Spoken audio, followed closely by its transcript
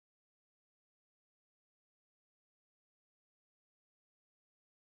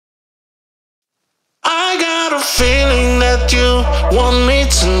I got a feeling that you want me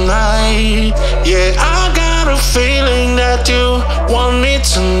tonight. Yeah, I got a feeling that you want me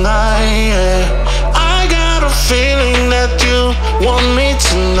tonight. Yeah, I got a feeling that you want me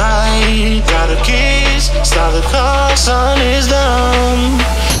tonight. Got a keys, start the car, sun is down,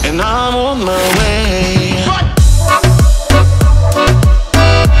 and I'm on my way.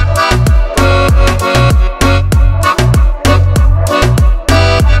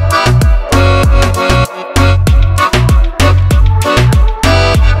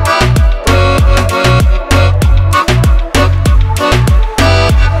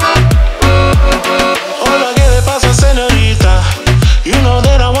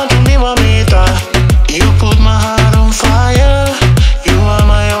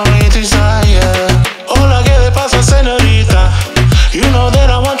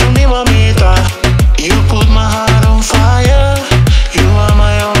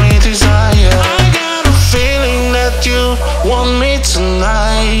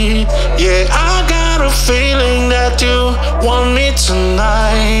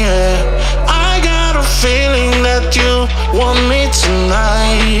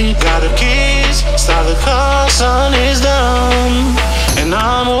 Sun is down, and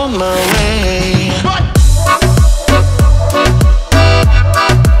I'm on my way.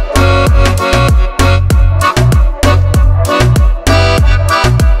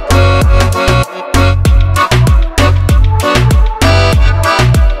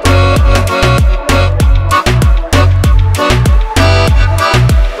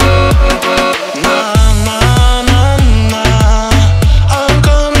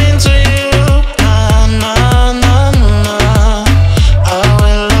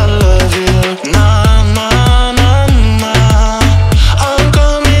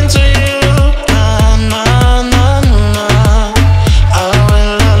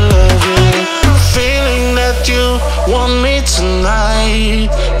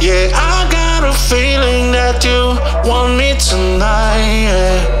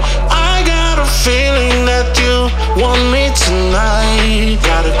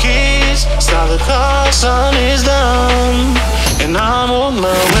 Sun is down, and I'm on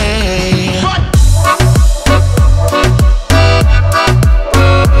my way.